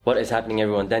What is happening,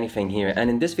 everyone? Danny Feng here, and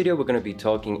in this video we're going to be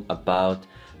talking about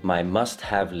my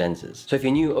must-have lenses. So if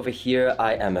you're new over here,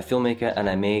 I am a filmmaker and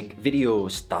I make video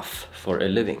stuff for a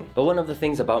living. But one of the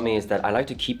things about me is that I like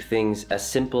to keep things as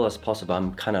simple as possible.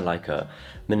 I'm kind of like a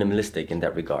minimalistic in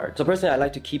that regard. So personally, I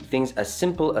like to keep things as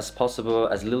simple as possible,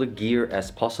 as little gear as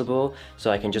possible,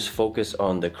 so I can just focus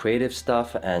on the creative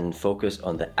stuff and focus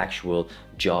on the actual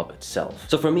job itself.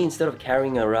 So for me, instead of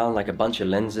carrying around like a bunch of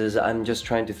lenses, I'm just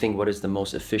trying to think what is the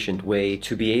most efficient way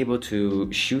to be able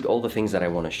to shoot all the things that I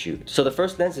want to shoot. So the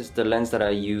first lens is the lens that I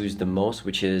use the most,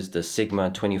 which is the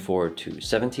Sigma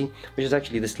 24-70, which is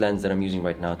actually this lens that I'm using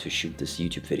right now to shoot this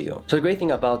YouTube video. So the great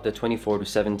thing about the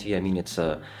 24-70, I mean, it's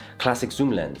a classic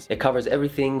zoom lens. It covers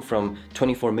everything from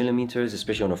 24 millimeters,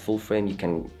 especially on a full frame. You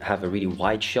can have a really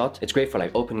wide shot. It's great for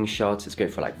like opening shots. It's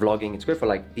great for like vlogging. It's great for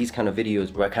like these kind of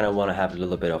videos where I kind of want to have a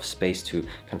little bit of space to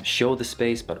kind of show the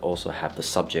space, but also have the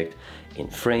subject in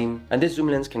frame. And this zoom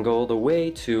lens can go all the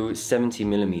way to 70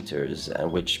 millimeters,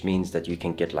 which means that you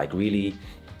can get like really,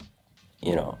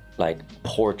 you know, like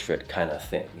portrait kind of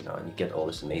thing, you know, and you get all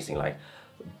this amazing like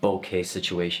bokeh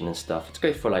situation and stuff. It's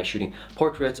great for like shooting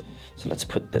portraits. So let's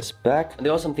put this back. And the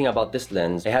awesome thing about this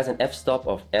lens, it has an f-stop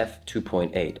of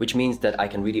f2.8, which means that I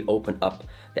can really open up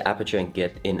the aperture and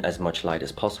get in as much light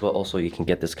as possible. Also, you can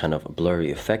get this kind of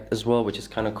blurry effect as well, which is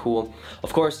kind of cool.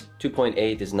 Of course,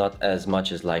 2.8 is not as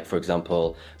much as like, for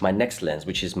example, my next lens,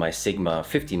 which is my Sigma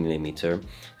 50mm,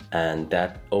 and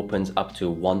that opens up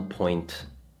to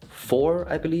 1.4,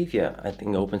 I believe. Yeah, I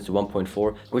think it opens to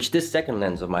 1.4, which this second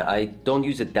lens of mine, I don't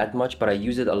use it that much, but I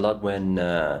use it a lot when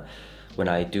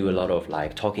I do a lot of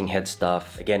like talking head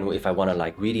stuff. Again, if I want to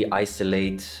like really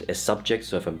isolate a subject,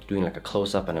 so if I'm doing like a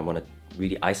close-up and I want to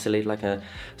really isolate like a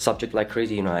subject like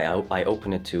crazy, you know, I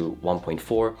open it to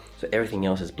 1.4, so everything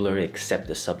else is blurry except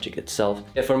the subject itself.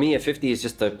 Yeah, for me, a 50 is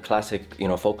just a classic, you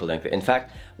know, focal length. In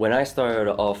fact, when I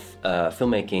started off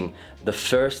filmmaking, the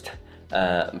first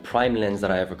prime lens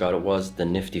that I ever got was the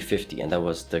Nifty 50, and that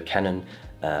was the Canon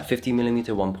 50mm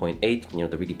 1.8, you know,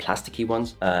 the really plasticky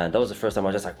ones. That was the first time I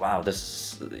was just like, wow,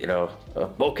 this, you know,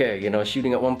 bokeh, you know,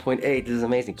 shooting at 1.8, this is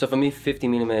amazing. So for me,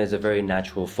 50mm is a very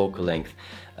natural focal length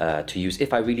to use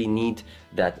if I really need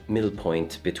that middle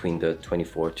point between the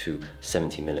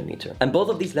 24-70mm. And both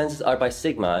of these lenses are by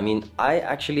Sigma. I mean, I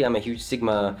actually am a huge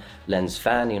Sigma lens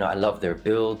fan. You know, I love their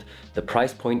build. The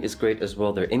price point is great as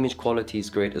well. Their image quality is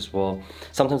great as well.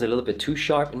 Sometimes a little bit too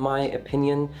sharp in my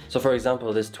opinion. So for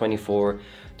example, this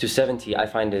 24-70, I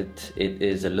find it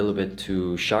is a little bit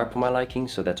too sharp for my liking.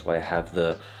 So that's why I have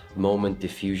the moment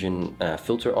diffusion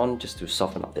filter on, just to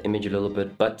soften up the image a little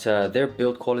bit. But their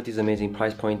build quality is amazing,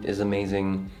 price point is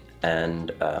amazing,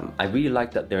 and I really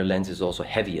like that their lens is also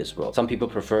heavy as well. Some people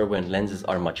prefer when lenses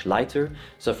are much lighter.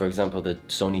 So for example, the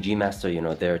Sony G Master, you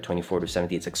know, their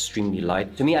 24-70, it's extremely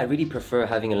light. To me, I really prefer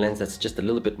having a lens that's just a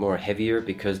little bit more heavier,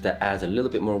 because that adds a little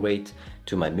bit more weight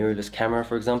to my mirrorless camera,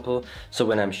 for example. So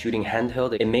when I'm shooting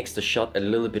handheld, it makes the shot a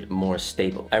little bit more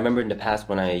stable. I remember in the past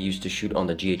when I used to shoot on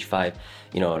the GH5,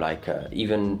 you know, like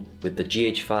even with the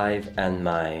GH5 and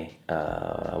my,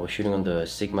 I was shooting on the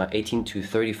Sigma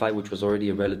 18-35, which was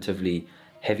already a relatively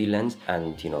heavy lens,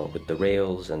 and you know, with the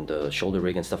rails and the shoulder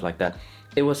rig and stuff like that,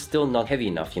 it was still not heavy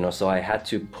enough, you know, so I had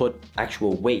to put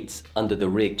actual weights under the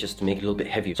rig just to make it a little bit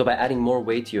heavier. So by adding more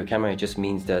weight to your camera, it just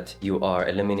means that you are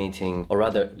eliminating, or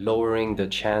rather lowering, the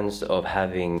chance of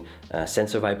having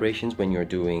sensor vibrations when you're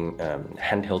doing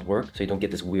handheld work. So you don't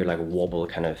get this weird like wobble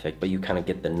kind of effect, but you kind of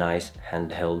get the nice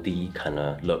handheld-y kind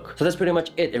of look. So that's pretty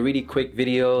much it, a really quick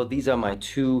video. These are my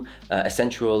two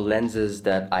essential lenses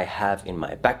that I have in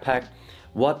my backpack.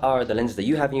 What are the lenses that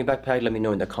you have in your backpack? Let me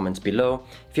know in the comments below.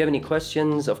 If you have any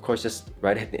questions, of course, just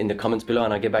write it in the comments below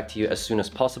and I'll get back to you as soon as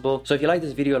possible. So if you like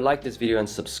this video and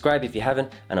subscribe if you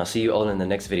haven't, and I'll see you all in the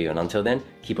next video. And until then,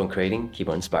 keep on creating, keep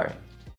on inspiring.